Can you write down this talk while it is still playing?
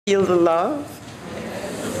Feel the love?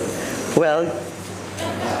 Well,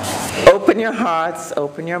 open your hearts,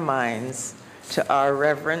 open your minds to our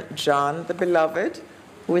Reverend John the Beloved,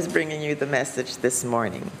 who is bringing you the message this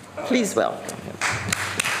morning. Please welcome him.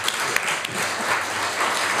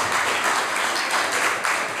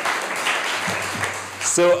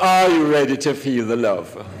 So are you ready to feel the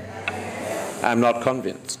love? I'm not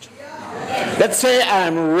convinced. Let's say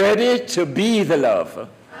I'm ready to be the love.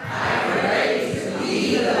 I'm ready to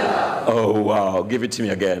be the love. Oh, wow. Give it to me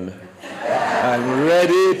again. I'm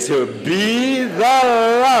ready to be the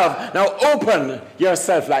love. Now open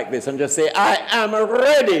yourself like this and just say, I am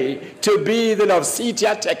ready to be the love.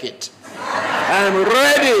 Sitya, take it. I'm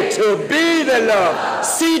ready to be the love.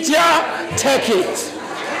 Sitya, take it.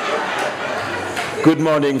 Good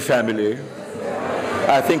morning, family.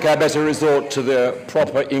 I think I better resort to the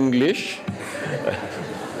proper English.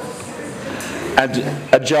 And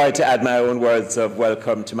a joy to add my own words of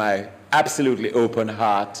welcome to my absolutely open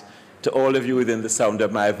heart to all of you within the sound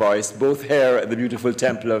of my voice, both here at the beautiful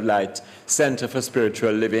Temple of Light Center for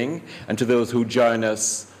Spiritual Living, and to those who join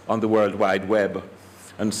us on the World Wide Web.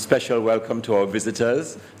 And special welcome to our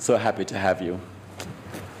visitors. So happy to have you.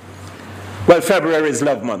 Well, February is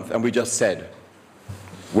Love Month, and we just said,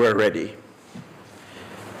 we're ready.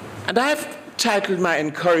 And I've titled my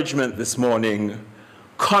encouragement this morning,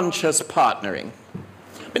 Conscious Partnering.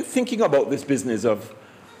 I've been thinking about this business of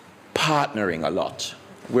partnering a lot.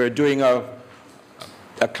 We're doing a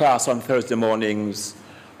class on Thursday mornings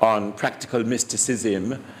on practical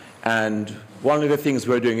mysticism, and one of the things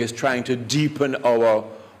we're doing is trying to deepen our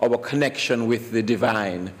connection with the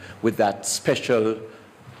divine, with that special,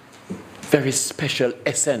 very special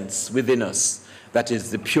essence within us that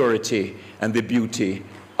is the purity and the beauty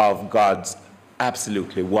of God's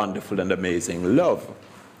absolutely wonderful and amazing love.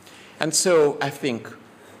 And so I think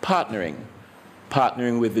partnering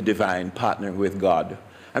with the divine, partnering with God.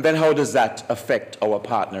 And then how does that affect our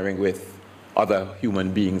partnering with other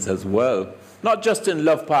human beings as well? Not just in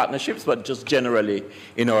love partnerships, but just generally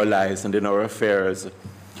in our lives and in our affairs.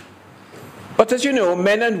 But as you know,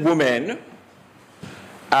 men and women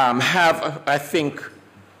have, I think,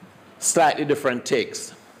 slightly different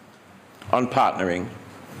takes on partnering,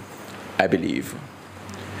 I believe.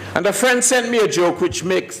 And a friend sent me a joke which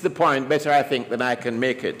makes the point better, I think, than I can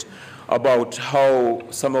make it, about how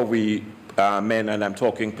some of we men, and I'm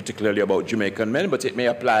talking particularly about Jamaican men, but it may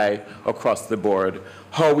apply across the board,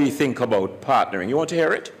 how we think about partnering. You want to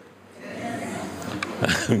hear it?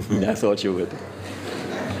 I thought you would.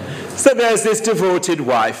 So there's this devoted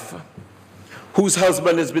wife whose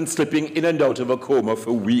husband has been slipping in and out of a coma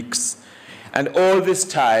for weeks, and all this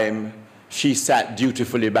time she sat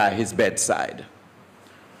dutifully by his bedside.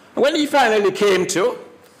 When he finally came to,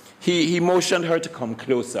 he motioned her to come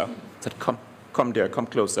closer. He said, come dear, come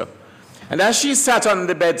closer. And as she sat on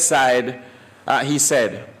the bedside, he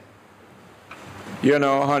said, you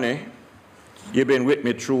know, honey, you've been with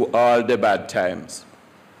me through all the bad times.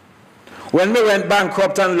 When we went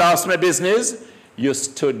bankrupt and lost my business, you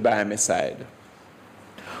stood by my side.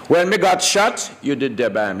 When we got shot, you did there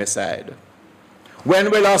by my side.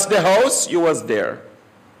 When we lost the house, you was there.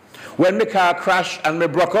 When my car crashed and we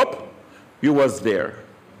broke up, you was there.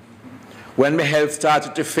 When my health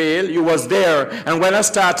started to fail, you was there. And when I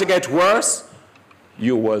started to get worse,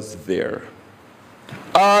 you was there.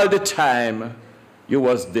 All the time, you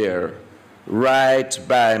was there, right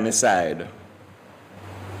by my side.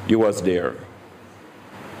 You was there.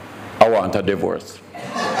 I want a divorce.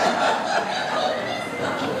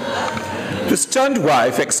 The stunned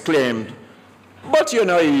wife exclaimed, but you're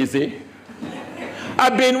not easy.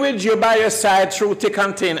 I've been with you by your side through thick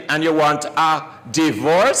and thin, and you want a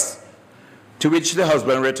divorce? To which the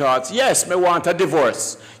husband retorts, yes, me want a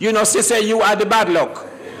divorce. You know, sister, you are the bad luck.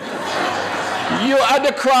 You are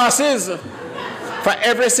the crosses. For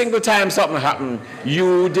every single time something happened,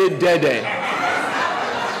 you did dede.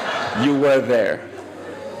 You were there.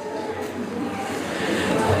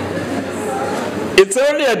 It's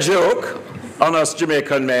only a joke on us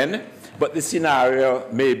Jamaican men, but the scenario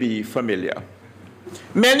may be familiar.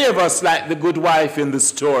 Many of us, like the good wife in the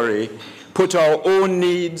story, put our own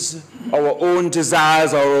needs, our own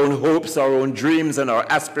desires, our own hopes, our own dreams, and our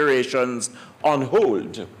aspirations on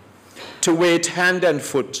hold to wait hand and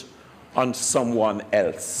foot on someone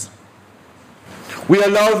else. We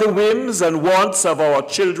allow the whims and wants of our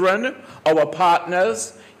children, our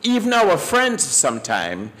partners, even our friends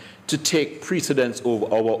sometimes, to take precedence over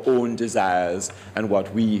our own desires and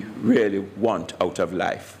what we really want out of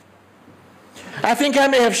life. I think I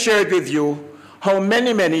may have shared with you how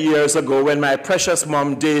many, many years ago, when my precious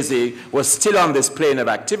mom Daisy was still on this plane of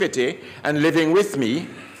activity and living with me,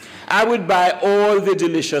 I would buy all the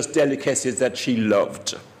delicious delicacies that she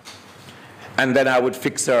loved. And then I would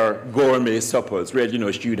fix her gourmet suppers where,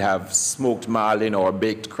 she would have smoked marlin or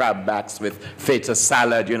baked crab backs with feta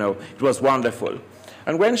salad, It was wonderful.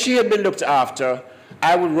 And when she had been looked after,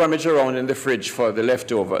 I would rummage around in the fridge for the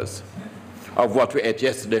leftovers of what we ate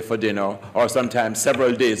yesterday for dinner, or sometimes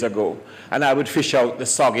several days ago. And I would fish out the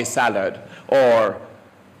soggy salad. Or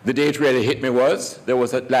the day it really hit me was, there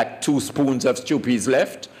was like 2 spoons of stew peas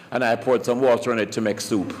left, and I poured some water on it to make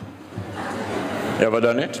soup. You ever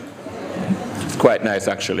done it? It's quite nice,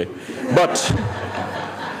 actually. But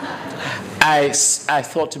I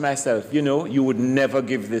thought to myself, you would never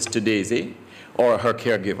give this to Daisy or her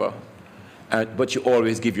caregiver, but you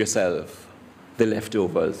always give yourself the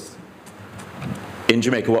leftovers. In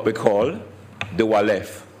Jamaica, what we call the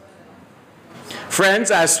walef. Friends,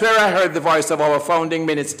 I swear I heard the voice of our founding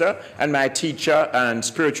minister and my teacher and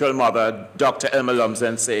spiritual mother, Dr. Elma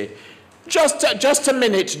Lumsden, say, just a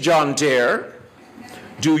minute, John dear.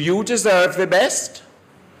 Do you deserve the best?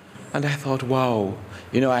 And I thought, wow,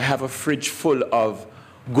 I have a fridge full of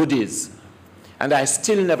goodies, and I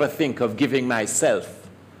still never think of giving myself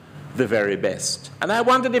the very best. And I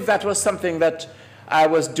wondered if that was something that I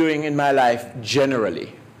was doing in my life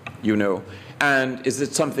generally, and is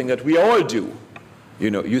it something that we all do?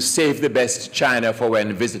 You save the best china for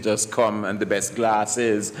when visitors come, and the best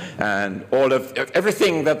glasses, and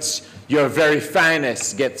everything that's your very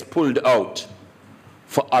finest gets pulled out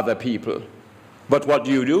for other people. But what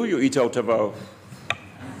do? You eat out of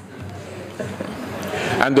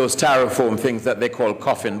and those styrofoam things that they call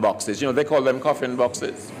coffin boxes. They call them coffin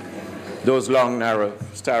boxes. Those long, narrow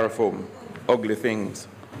styrofoam, ugly things.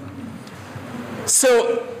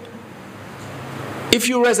 So, if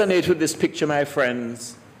you resonate with this picture, my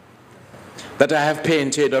friends, that I have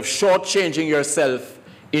painted of shortchanging yourself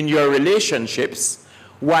in your relationships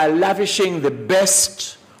while lavishing the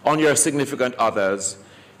best on your significant others,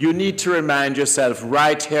 you need to remind yourself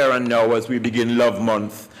right here and now as we begin Love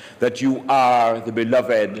Month that you are the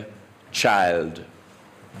beloved child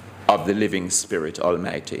of the living Spirit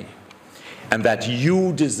Almighty, and that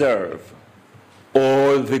you deserve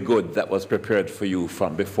all the good that was prepared for you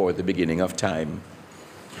from before the beginning of time.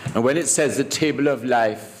 And when it says the table of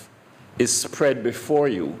life is spread before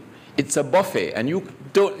you, it's a buffet, and you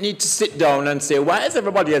don't need to sit down and say, why is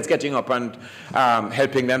everybody else getting up and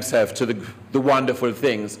helping themselves to the wonderful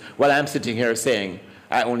things while I'm sitting here saying,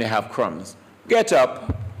 I only have crumbs. Get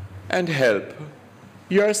up and help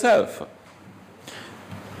yourself.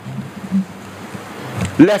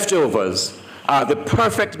 Leftovers are the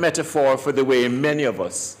perfect metaphor for the way many of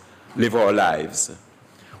us live our lives.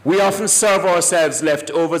 We often serve ourselves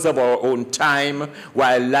leftovers of our own time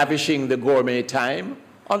while lavishing the gourmet time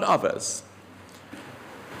on others.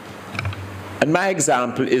 And my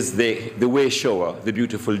example is the way shower, the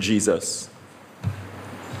beautiful Jesus,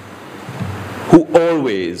 who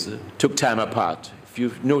always took time apart. If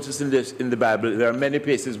you've noticed in the Bible, there are many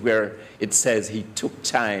places where it says he took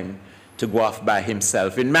time to go off by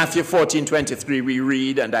himself. In Matthew 14:23 we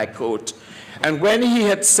read, and I quote, "And when he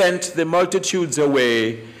had sent the multitudes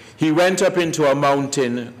away, he went up into a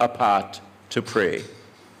mountain apart to pray.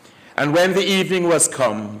 And when the evening was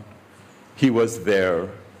come, he was there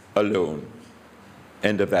alone."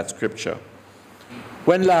 End of that scripture.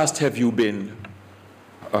 When last have you been,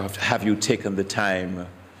 or have you taken the time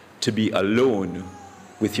to be alone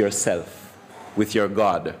with yourself, with your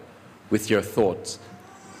God, with your thoughts?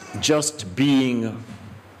 Just being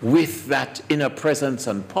with that inner presence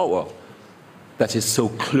and power that is so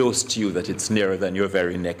close to you that it's nearer than your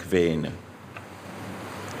very neck vein.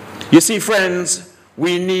 You see, friends,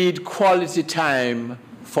 we need quality time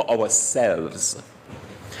for ourselves.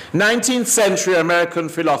 19th century American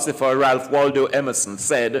philosopher Ralph Waldo Emerson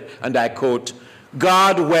said, and I quote,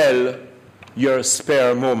 "Guard well your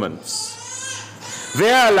spare moments.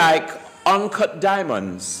 They are like uncut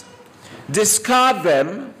diamonds. Discard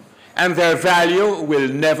them and their value will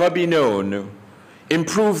never be known.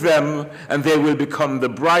 Improve them and they will become the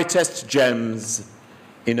brightest gems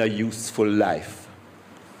in a useful life."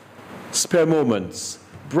 Spare moments,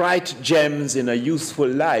 bright gems in a useful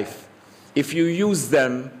life. If you use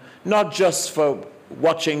them not just for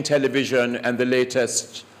watching television and the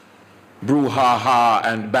latest brouhaha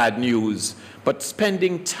and bad news, but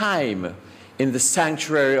spending time in the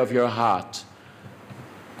sanctuary of your heart,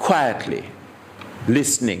 quietly,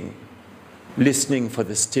 listening for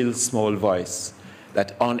the still small voice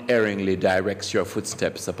that unerringly directs your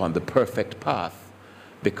footsteps upon the perfect path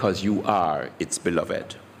because you are its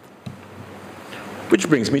beloved. Which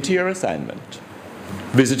brings me to your assignment.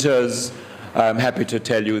 Visitors, I'm happy to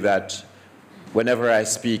tell you that whenever I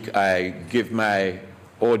speak, I give my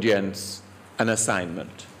audience an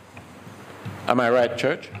assignment. Am I right,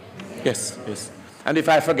 church? Yes, yes. And if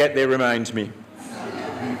I forget, they remind me.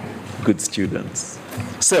 Good students.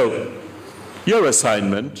 So, your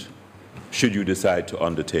assignment, should you decide to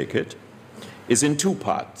undertake it, is in two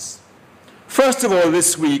parts. First of all,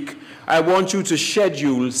 this week, I want you to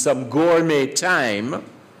schedule some gourmet time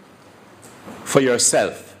for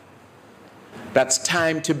yourself. That's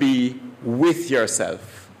time to be with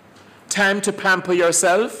yourself, time to pamper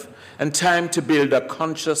yourself, and time to build a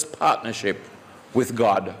conscious partnership with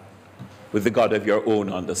God, with the God of your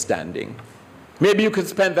own understanding. Maybe you could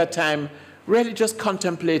spend that time really just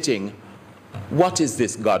contemplating, what is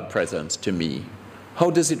this God presence to me? How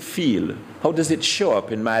does it feel? How does it show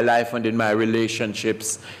up in my life and in my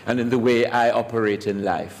relationships and in the way I operate in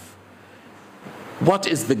life? What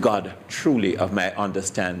is the God truly of my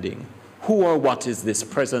understanding? Who or what is this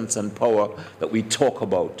presence and power that we talk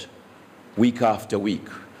about week after week,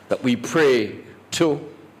 that we pray to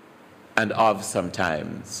and of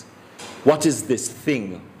sometimes? What is this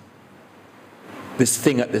thing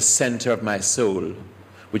at the center of my soul,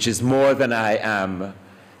 which is more than I am,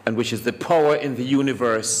 and which is the power in the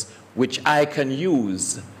universe which I can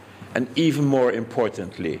use, and even more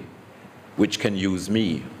importantly, which can use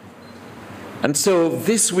me? And so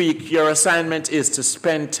this week, your assignment is to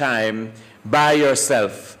spend time by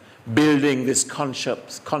yourself, building this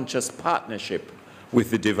conscious partnership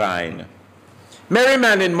with the divine. Mary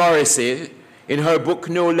Manning Morrissey, in her book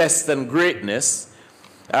No Less Than Greatness,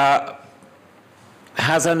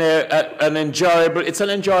 has an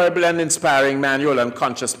enjoyable and inspiring manual on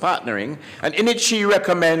conscious partnering, and in it she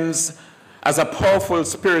recommends, as a powerful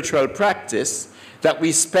spiritual practice, that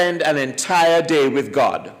we spend an entire day with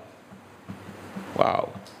God. Wow.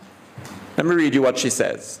 Let me read you what she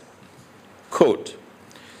says. Quote,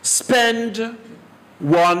 "Spend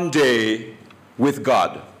one day with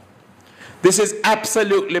God. This is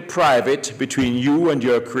absolutely private between you and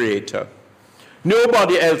your Creator.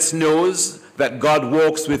 Nobody else knows that God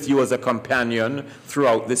walks with you as a companion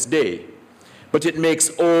throughout this day, but it makes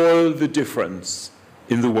all the difference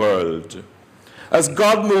in the world. As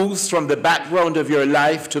God moves from the background of your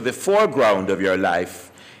life to the foreground of your life,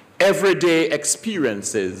 everyday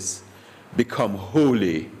experiences become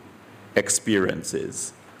holy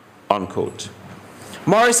experiences." Unquote.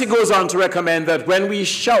 Morrissey goes on to recommend that when we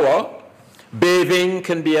shower, bathing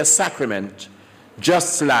can be a sacrament,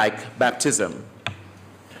 just like baptism.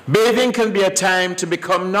 Bathing can be a time to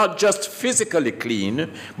become not just physically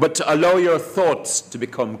clean, but to allow your thoughts to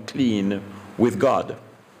become clean with God.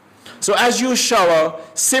 So as you shower,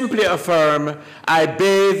 simply affirm, "I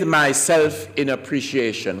bathe myself in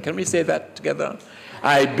appreciation." Can we say that together?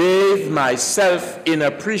 I bathe myself in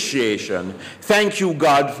appreciation. Thank you,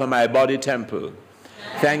 God, for my body temple.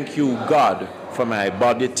 Thank you, God, for my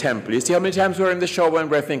body temple. You see how many times we're in the shower and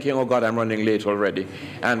we're thinking, oh God, I'm running late already.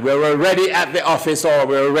 And we're already at the office, or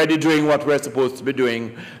we're already doing what we're supposed to be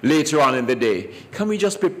doing later on in the day. Can we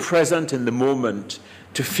just be present in the moment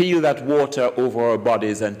to feel that water over our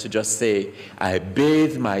bodies and to just say, I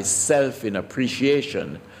bathe myself in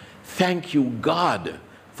appreciation. Thank you, God,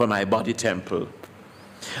 for my body temple.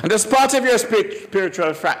 And as part of your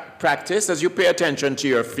spiritual practice, as you pay attention to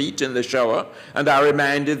your feet in the shower and are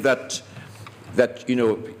reminded that you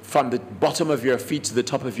know, from the bottom of your feet to the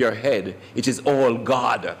top of your head, it is all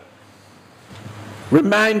God.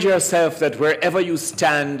 Remind yourself that wherever you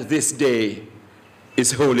stand this day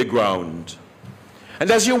is holy ground. And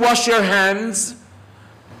as you wash your hands,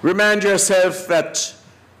 remind yourself that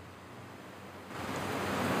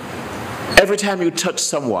every time you touch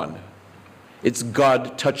someone, it's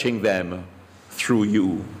God touching them through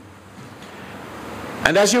you.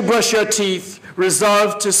 And as you brush your teeth,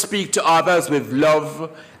 resolve to speak to others with love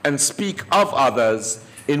and speak of others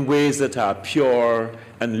in ways that are pure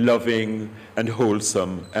and loving and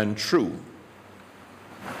wholesome and true.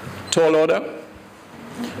 Tall order?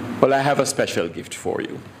 Well, I have a special gift for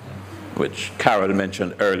you, which Carol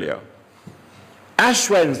mentioned earlier. Ash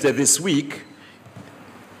Wednesday this week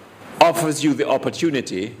offers you the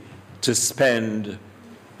opportunity to spend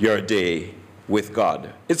your day with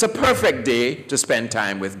God. It's a perfect day to spend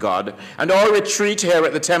time with God, and our retreat here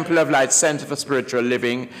at the Temple of Light Center for Spiritual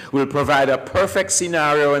Living will provide a perfect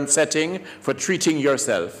scenario and setting for treating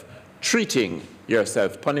yourself,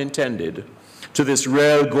 pun intended, to this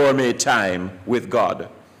real gourmet time with God.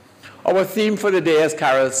 Our theme for the day, as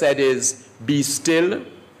Carol said, is be still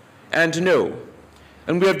and know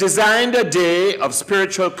And we have designed a day of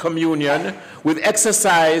spiritual communion with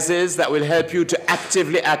exercises that will help you to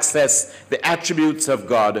actively access the attributes of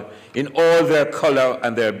God in all their color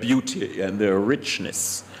and their beauty and their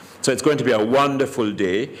richness. So it's going to be a wonderful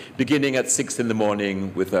day, beginning at 6 in the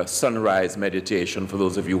morning with a sunrise meditation for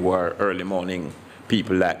those of you who are early morning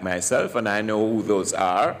people like myself, and I know who those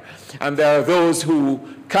are. And there are those who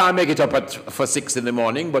can't make it up for 6 in the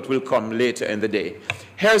morning, but will come later in the day.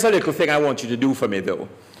 Here's a little thing I want you to do for me, though.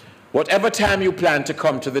 Whatever time you plan to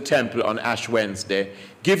come to the temple on Ash Wednesday,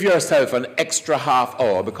 give yourself an extra half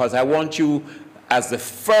hour, because I want you, as the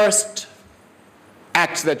first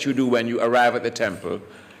act that you do when you arrive at the temple,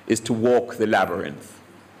 is to walk the labyrinth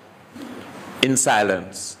in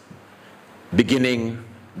silence, beginning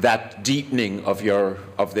that deepening of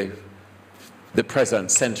the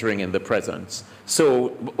presence, centering in the presence. So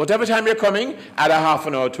whatever time you're coming, add a half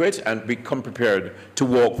an hour to it and become prepared to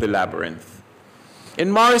walk the labyrinth.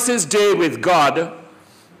 In Morris's Day with God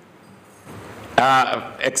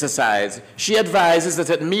exercise, she advises that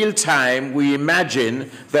at mealtime we imagine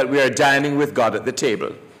that we are dining with God at the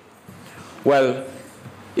table. Well,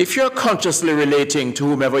 if you're consciously relating to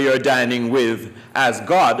whomever you're dining with as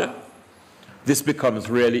God, this becomes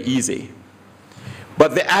really easy.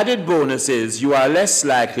 But the added bonus is you are less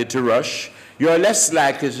likely to rush, you are less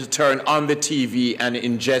likely to turn on the TV and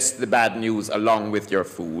ingest the bad news along with your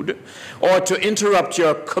food, or to interrupt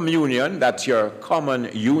your communion, that's your common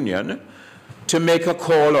union, to make a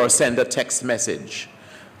call or send a text message.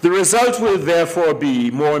 The result will therefore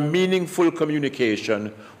be more meaningful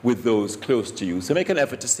communication with those close to you. So make an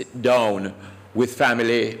effort to sit down with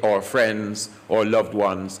family or friends or loved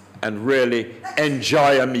ones and really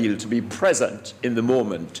enjoy a meal, to be present in the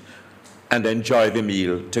moment and enjoy the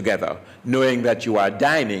meal together, knowing that you are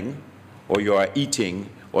dining or you are eating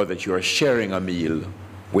or that you are sharing a meal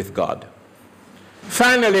with God.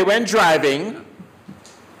 Finally, when driving,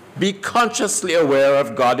 be consciously aware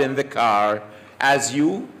of God in the car as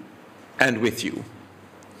you and with you.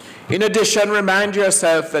 In addition, remind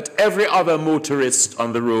yourself that every other motorist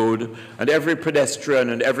on the road and every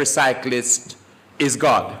pedestrian and every cyclist is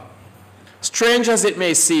God. Strange as it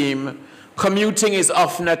may seem, commuting is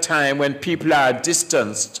often a time when people are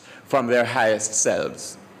distanced from their highest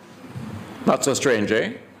selves. Not so strange,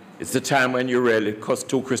 eh? It's the time when you really cuss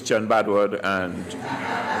two Christian bad word and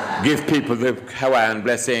give people the Hawaiian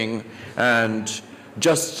blessing and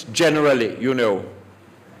just generally, you know,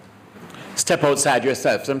 step outside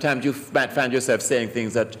yourself. Sometimes you might find yourself saying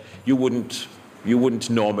things that you wouldn't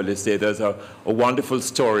normally say. There's a wonderful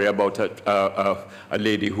story about a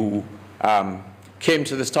lady who came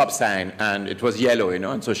to the stop sign and it was yellow, you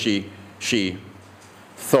know, and so she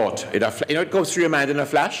thought, it goes through your mind in a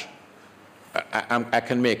flash. I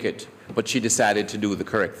can make it. But she decided to do the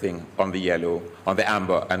correct thing on the yellow, on the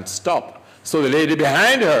amber, and stop. So the lady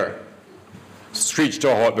behind her screeched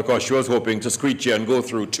to a halt because she was hoping to screech and go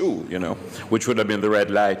through too, you know, which would have been the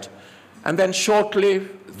red light. And then shortly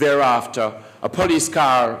thereafter, a police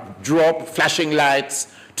car drew up, flashing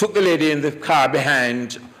lights, took the lady in the car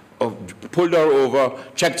behind, pulled her over,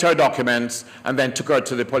 checked her documents, and then took her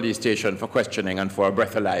to the police station for questioning and for a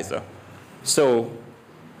breathalyzer. So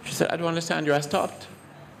she said, I don't understand you, I stopped.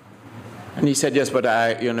 And he said, yes, but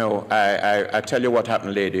I tell you what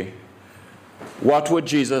happened, lady. What would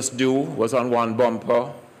Jesus do was on one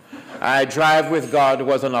bumper. I drive with God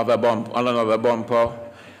was on another bumper.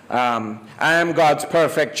 I am God's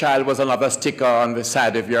perfect child was another sticker on the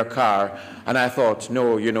side of your car. And I thought,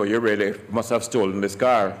 no, you know, you really must have stolen this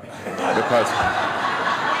car. Because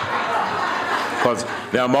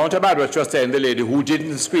the amount of bad was just saying the lady who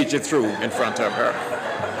didn't screech it through in front of her.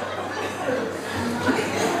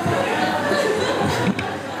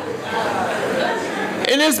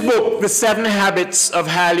 In his book, The 7 Habits of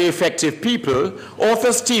Highly Effective People,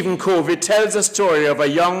 author Stephen Covey tells a story of a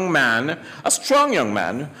young man, a strong young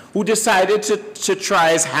man, who decided to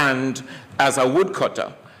try his hand as a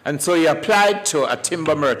woodcutter. And so he applied to a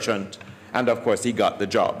timber merchant, and of course he got the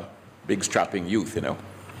job. Big strapping youth, you know.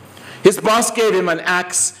 His boss gave him an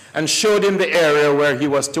axe and showed him the area where he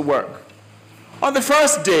was to work. On the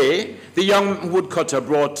first day, the young woodcutter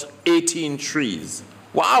brought 18 trees.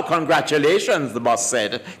 Wow, congratulations, the boss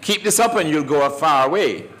said. Keep this up and you'll go a far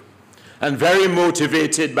way. And very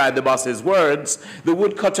motivated by the boss's words, the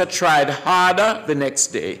woodcutter tried harder the next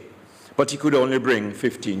day, but he could only bring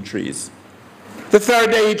 15 trees. The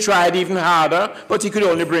third day he tried even harder, but he could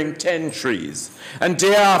only bring 10 trees. And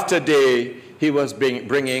day after day, he was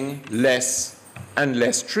bringing less and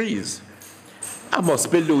less trees. I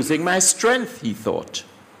must be losing my strength, he thought.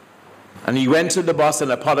 And he went to the boss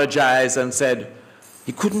and apologized and said,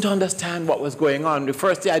 He couldn't understand what was going on. The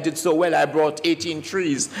first day I did so well, I brought 18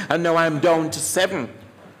 trees, and now I'm down to 7.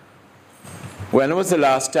 When was the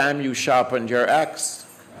last time you sharpened your axe?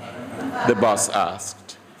 The boss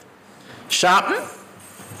asked. Sharpen?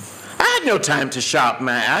 I had no time to sharpen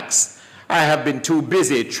my axe. I have been too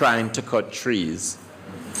busy trying to cut trees,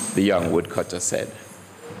 the young woodcutter said.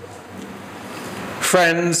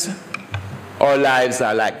 Friends, our lives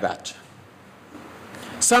are like that.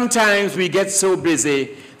 Sometimes we get so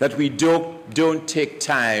busy that we don't take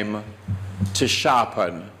time to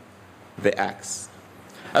sharpen the axe.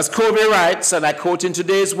 As Kobe writes, and I quote, in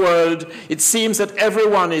today's world, it seems that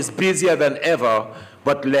everyone is busier than ever,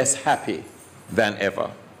 but less happy than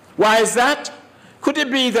ever. Why is that? Could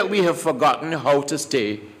it be that we have forgotten how to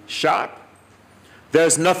stay sharp?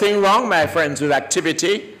 There's nothing wrong, my friends, with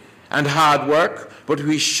activity and hard work, but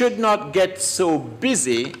we should not get so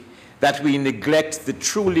busy that we neglect the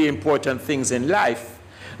truly important things in life,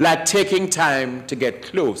 like taking time to get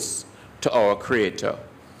close to our Creator,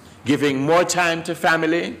 giving more time to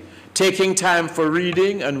family, taking time for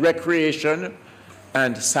reading and recreation,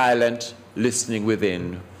 and silent listening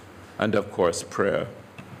within, and of course, prayer.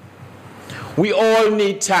 We all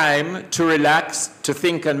need time to relax, to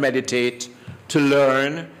think and meditate, to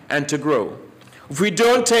learn and to grow. If we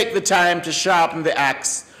don't take the time to sharpen the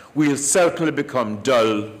axe, we'll certainly become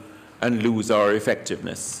dull and lose our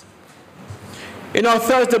effectiveness. In our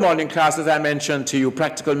Thursday morning class, as I mentioned to you,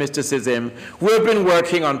 Practical Mysticism, we've been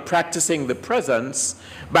working on practicing the presence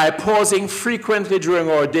by pausing frequently during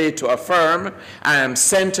our day to affirm, I am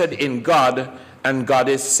centered in God and God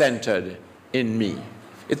is centered in me.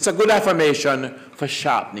 It's a good affirmation for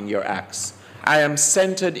sharpening your axe. I am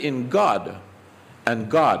centered in God and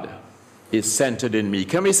God is centered in me.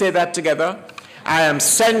 Can we say that together? I am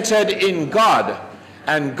centered in God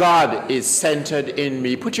and God is centered in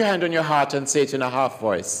me. Put your hand on your heart and say it in a half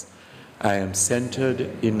voice. I am centered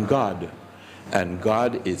in God, and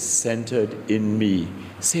God is centered in me.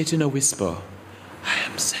 Say it in a whisper. I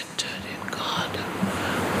am centered in God.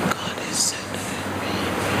 God is centered in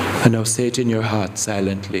me. And now say it in your heart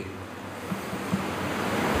silently.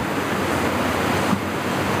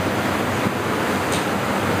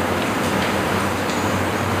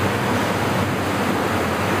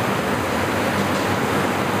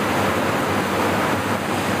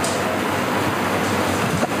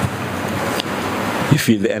 You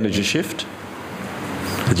feel the energy shift?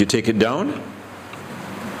 Did you take it down?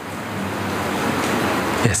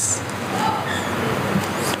 Yes.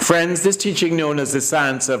 Friends, this teaching known as the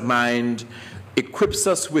science of mind equips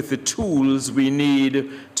us with the tools we need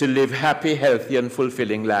to live happy, healthy, and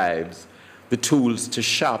fulfilling lives. The tools to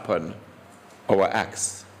sharpen our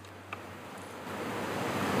axe.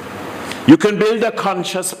 You can build a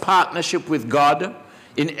conscious partnership with God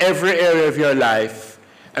in every area of your life,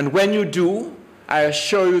 and when you do, I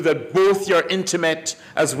assure you that both your intimate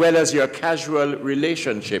as well as your casual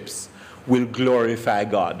relationships will glorify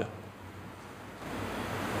God.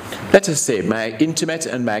 Let us say, my intimate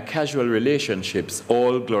and my casual relationships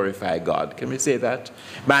all glorify God. Can we say that?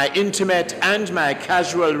 My intimate and my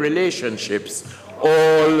casual relationships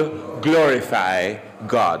all glorify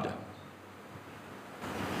God.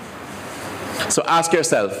 So ask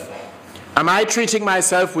yourself, am I treating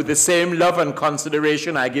myself with the same love and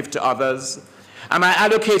consideration I give to others? Am I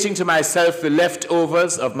allocating to myself the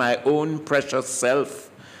leftovers of my own precious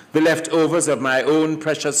self, the leftovers of my own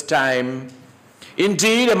precious time?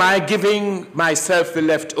 Indeed, am I giving myself the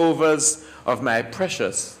leftovers of my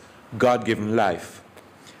precious God-given life?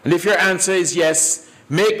 And if your answer is yes,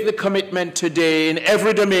 make the commitment today in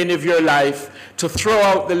every domain of your life to throw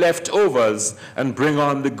out the leftovers and bring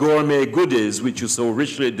on the gourmet goodies which you so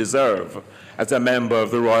richly deserve as a member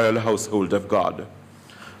of the royal household of God.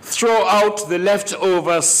 Throw out the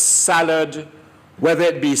leftover salad, whether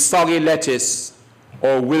it be soggy lettuce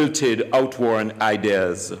or wilted, outworn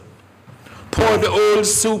ideas. Pour the old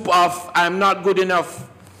soup off, I'm not good enough,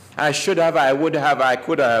 I should have, I would have, I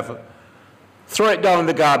could have. Throw it down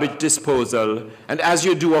the garbage disposal, and as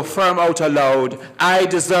you do, affirm out aloud, I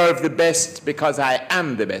deserve the best because I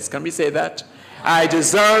am the best. Can we say that? I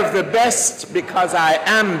deserve the best because I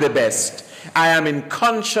am the best. I am in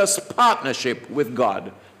conscious partnership with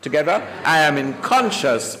God. Together, I am in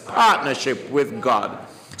conscious partnership with God.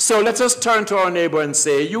 So let us turn to our neighbor and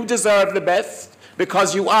say, you deserve the best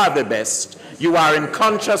because you are the best. You are in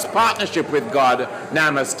conscious partnership with God.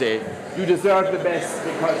 Namaste. You deserve the best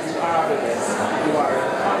because you are the best. You are in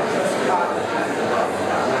conscious partnership with God.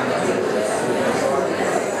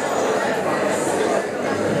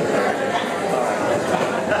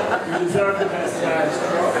 You deserve the best,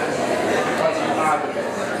 Maestro. Because you are the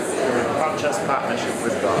best. You're in conscious partnership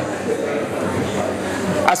with God.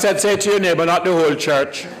 I said, say to your neighbor, not the whole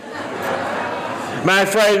church. My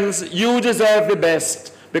friends, you deserve the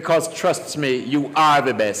best because, trust me, you are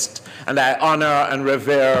the best. And I honor and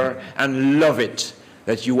revere and love it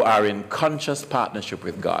that you are in conscious partnership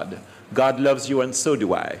with God. God loves you and so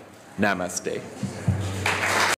do I. Namaste.